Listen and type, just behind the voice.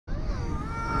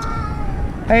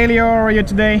Hey Leo, how are you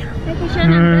today? Hey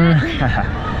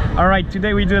Kishan, Alright,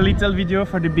 today we do a little video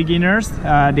for the beginners.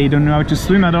 They don't know how to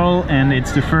swim at all and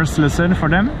it's the first lesson for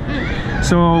them.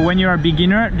 So when you're a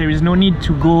beginner, there is no need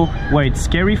to go where it's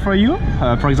scary for you.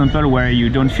 For example, where you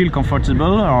don't feel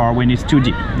comfortable or when it's too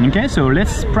deep. Okay, so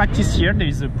let's practice here. There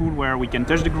is a pool where we can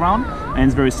touch the ground and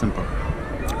it's very simple.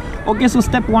 Okay, so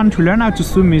step one to learn how to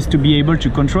swim is to be able to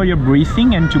control your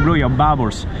breathing and to blow your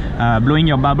bubbles. Blowing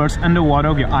your bubbles underwater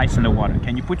with your eyes underwater.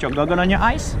 Can you put your goggle on your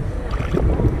eyes?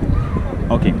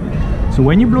 Okay, so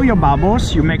when you blow your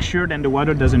bubbles, you make sure that the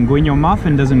water doesn't go in your mouth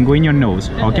and doesn't go in your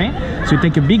nose. Okay, so you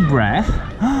take a big breath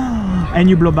and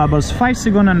you blow bubbles 5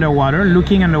 seconds underwater,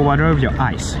 looking underwater with your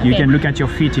eyes. You can look at your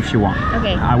feet if you want.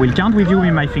 Okay. I will count with you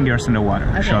with my fingers underwater.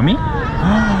 Okay. Show me.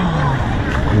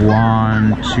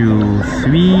 1, 2,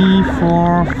 3,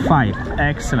 4, 5.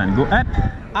 Excellent. Go up.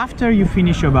 After you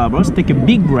finish your bubbles, take a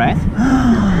big breath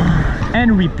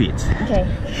and repeat. Okay.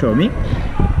 Show me.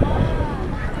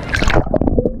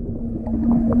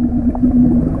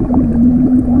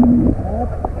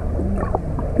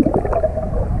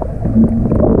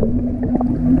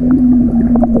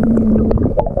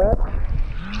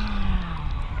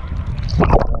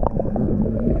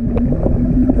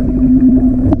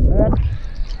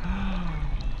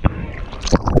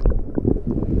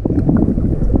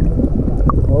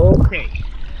 Okay,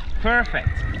 perfect.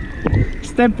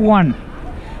 Step one,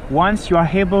 once you are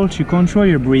able to control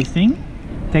your breathing,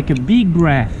 take a big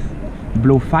breath,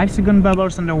 blow 5-second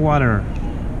bubbles underwater,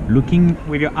 looking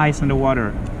with your eyes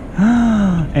underwater,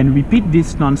 and repeat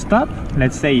this non-stop.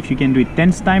 Let's say if you can do it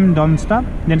 10 times non-stop,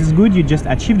 that is good. You just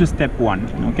achieved the step one.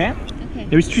 Okay?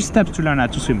 There is 3 steps to learn how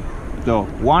to swim. So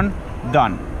 1,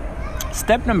 done.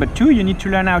 Step number 2, you need to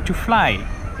learn how to fly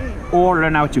or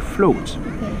learn how to float.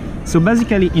 So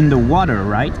basically in the water,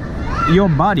 right, your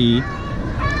body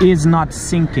is not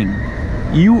sinking.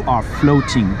 You are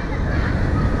floating.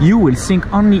 You will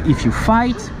sink only if you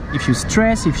fight, if you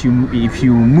stress, if you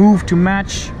move too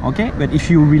much, okay? But if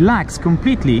you relax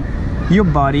completely, your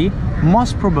body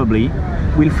most probably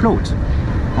will float,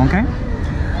 okay?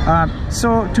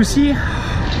 So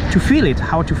to feel it,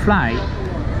 how to fly,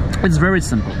 it's very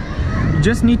simple. You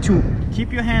just need to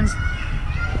keep your hands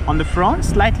on the front,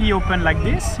 slightly open like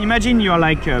this. Imagine you're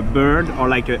like a bird or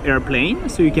like an airplane,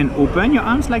 so you can open your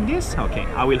arms like this. Okay,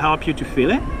 I will help you to feel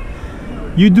it.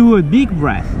 You do a big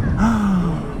breath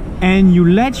and you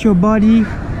let your body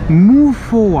move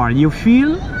forward. You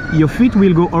feel your feet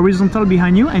will go horizontal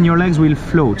behind you and your legs will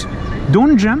float.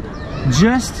 Don't jump,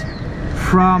 just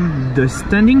from the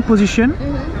standing position,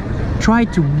 try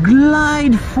to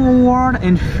glide forward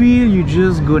and feel you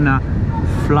just gonna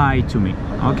fly to me.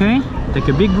 Okay, take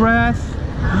a big breath,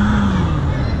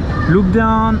 look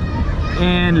down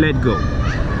and let go,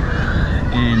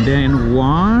 and then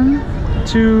 1,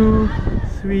 2,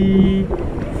 3,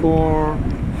 4,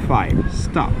 5,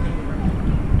 stop.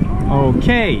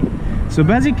 Okay, so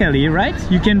basically, right,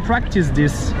 you can practice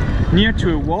this near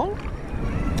to a wall.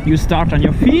 You start on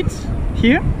your feet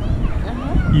here,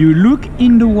 you look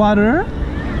in the water,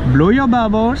 blow your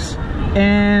bubbles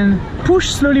and push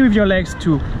slowly with your legs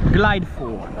to glide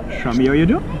forward. Show me how you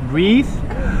do. Breathe,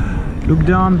 look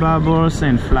down, bubbles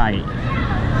and fly.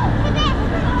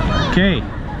 Okay,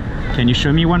 can you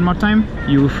show me one more time?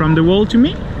 You from the wall to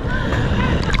me.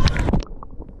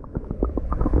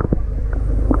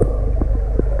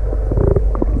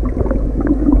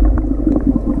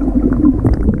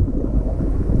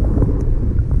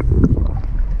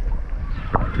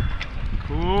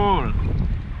 Cool.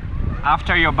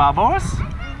 After your bubbles,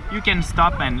 you can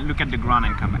stop and look at the ground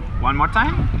and come back. One more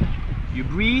time. You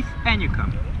breathe and you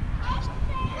come.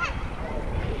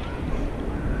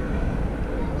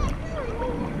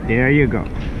 There you go.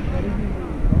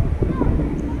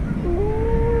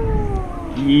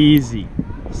 Easy.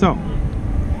 So,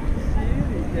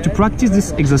 to practice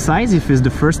this exercise, if it's the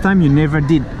first time you never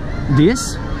did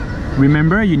this,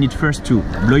 remember you need first to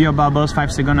blow your bubbles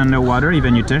 5 seconds underwater,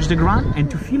 even you touch the ground, and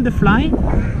to feel the fly,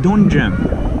 don't jump.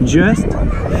 Just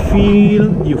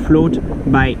feel you float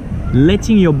by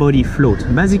letting your body float.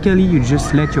 Basically, you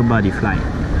just let your body fly.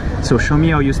 So show me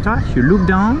how you start. You look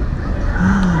down,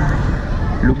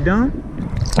 look down.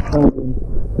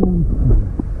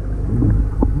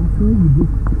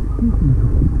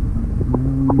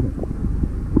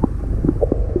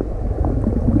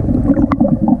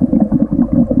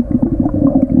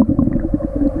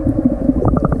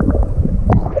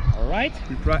 Alright,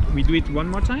 we do it one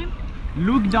more time.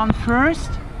 Look down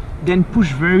first, then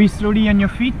push very slowly on your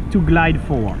feet to glide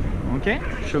forward. Okay,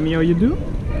 show me how you do.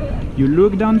 You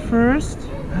look down first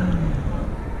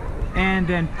and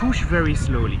then push very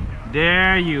slowly.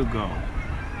 There you go.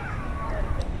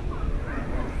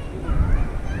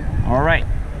 All right.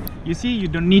 You see, you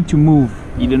don't need to move.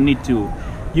 You don't need to.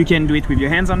 You can do it with your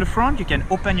hands on the front. You can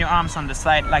open your arms on the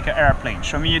side like an airplane.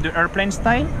 Show me the airplane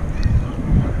style.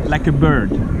 Like a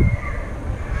bird.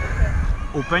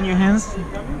 Open your hands.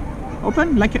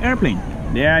 Open like an airplane.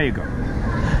 There you go.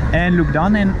 And look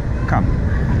down and come.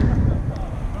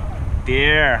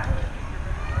 There.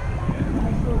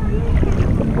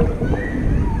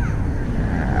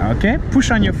 Okay,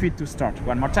 push on your feet to start.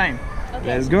 One more time. Okay.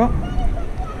 Let's go.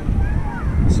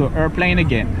 So airplane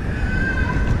again.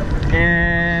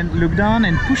 And look down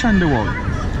and push on the wall.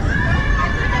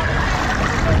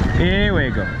 Here we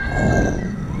go.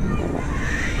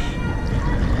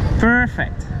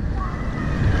 Perfect.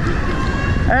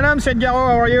 Hello, Monsieur Garo,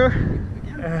 how are you?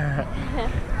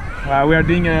 We are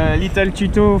doing a little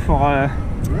tuto for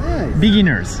nice.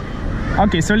 Beginners.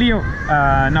 Okay, so Leo,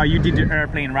 now you did the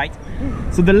airplane, right?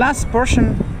 So the last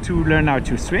portion to learn how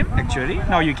to swim, actually.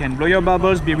 Now you can blow your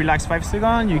bubbles, be relaxed 5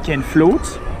 seconds. You can float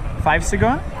 5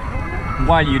 seconds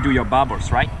while you do your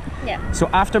bubbles, right? Yeah. So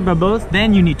after bubbles,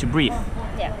 then you need to breathe.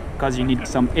 Yeah. Because you need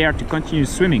some air to continue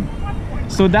swimming.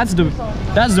 So that's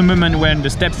the moment when the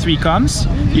step 3 comes.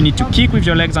 You need to kick with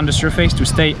your legs on the surface to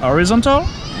stay horizontal.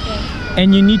 Okay.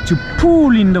 And you need to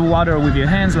pull in the water with your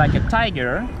hands like a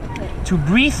tiger to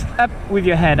breathe up with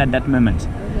your head at that moment.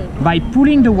 Okay. By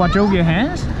pulling the water with your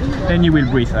hands, then you will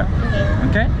breathe up.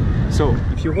 Okay? So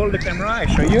if you hold the camera, I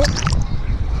show you.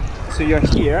 So you're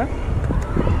here.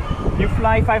 You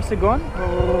fly 5 seconds.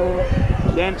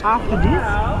 Then after this,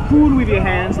 pull with your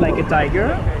hands like a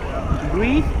tiger.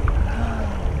 Breathe.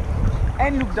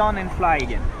 And look down and fly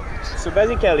again. So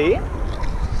basically,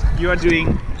 you are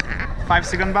doing 5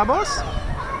 second bubbles,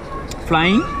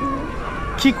 flying,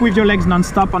 kick with your legs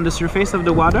non-stop on the surface of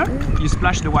the water, you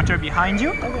splash the water behind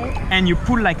you, and you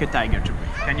pull like a tiger to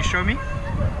breathe. Can you show me?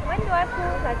 When do I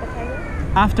pull like a tiger?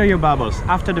 After your bubbles,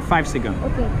 after the 5 seconds.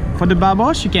 Okay. For the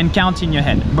bubbles, you can count in your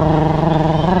head.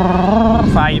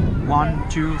 5, 1,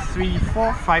 2, 3,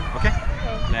 4, 5. Okay?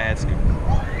 Let's go.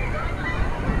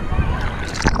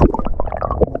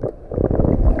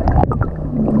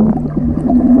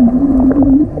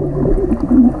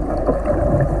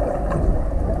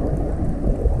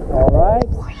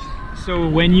 So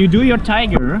when you do your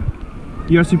tiger,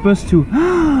 you're supposed to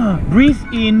breathe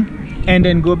in and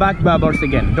then go back bubbles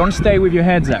again. Don't stay with your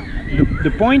heads up.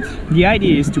 The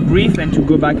idea is to breathe and to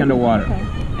go back underwater. Okay.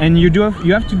 And you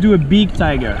have to do a big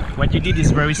tiger. What you did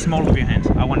is very small with your hands.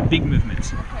 I want big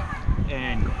movements. Okay.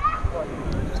 And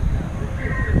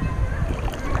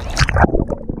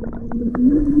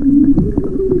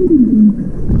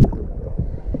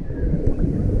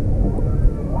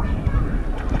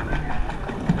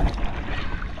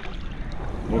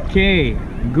okay,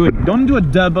 good. Don't do a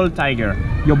double tiger.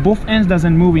 Your both hands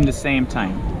doesn't move in the same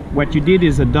time. What you did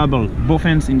is a double, both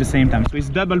hands in the same time. So it's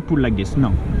double pull like this.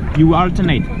 No, you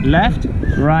alternate left,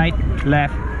 right,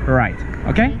 right.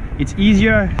 Okay? It's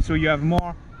easier, so you have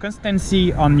more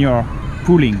consistency on your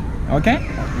pulling. Okay?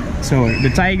 So the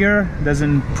tiger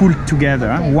doesn't pull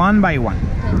together, one by one.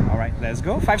 All right, let's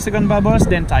go. 5 second bubbles,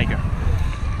 then tiger.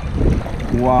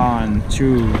 1,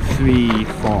 2, 3,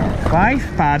 4,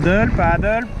 5. Paddle,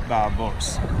 paddle,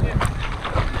 bubbles.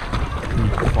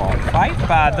 4, 5.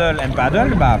 Paddle and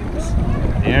paddle, bubbles.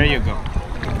 There you go.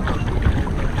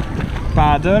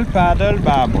 Paddle, paddle,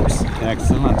 bubbles.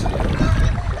 Excellent.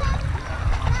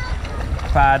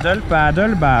 Paddle,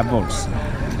 paddle, bubbles.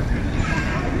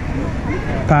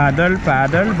 Paddle,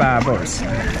 paddle, bubbles.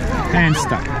 And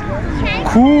stop.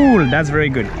 Cool, that's very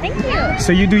good. Thank you.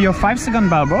 So you do your 5 second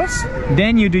bubbles,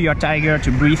 then you do your tiger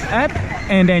to breathe up,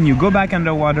 and then you go back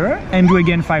underwater and do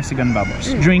again 5 second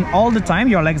bubbles. During all the time,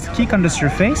 your legs kick on the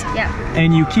surface,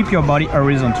 and you keep your body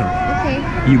horizontal. Okay.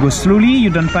 You go slowly, you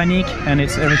don't panic, and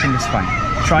everything is fine.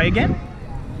 Try again.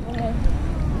 Okay.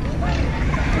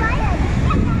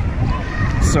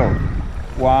 So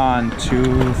 1,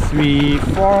 2, 3,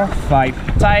 4,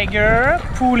 5. Tiger,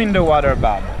 pull in the water,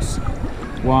 bubbles.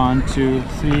 1, 2,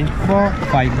 3, 4,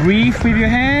 5. Breathe with your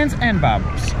hands and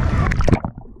bubbles.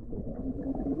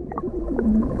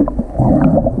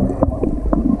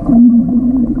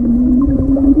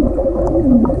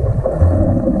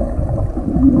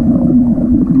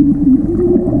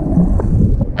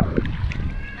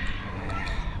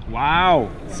 Wow,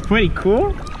 it's pretty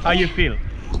cool. How you feel?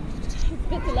 It's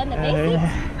good to learn the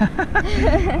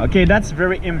basics. Okay, that's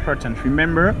very important.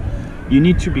 Remember, you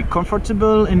need to be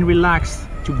comfortable and relaxed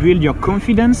to build your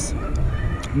confidence.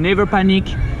 Never panic.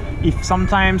 If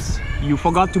sometimes you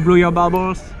forgot to blow your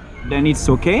bubbles, then it's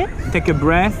okay. Take a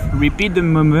breath, repeat the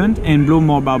movement, and blow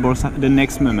more bubbles at the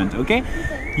next moment, okay?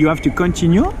 You have to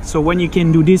continue. So when you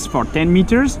can do this for 10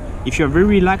 meters, if you're very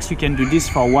relaxed, you can do this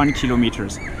for 1 kilometer.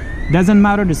 Doesn't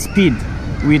matter the speed.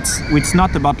 It's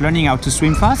not about learning how to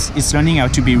swim fast, it's learning how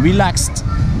to be relaxed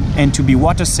and to be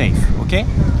water safe, okay?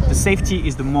 The safety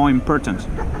is the more important,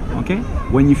 okay?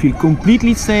 When you feel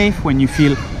completely safe, when you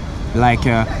feel like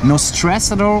no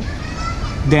stress at all,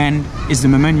 then is the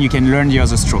moment you can learn the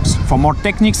other strokes for more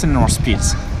techniques and more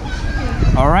speeds.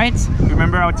 All right,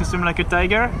 remember how to swim like a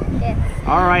tiger? Yes.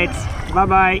 All right,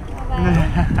 bye-bye.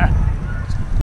 Bye.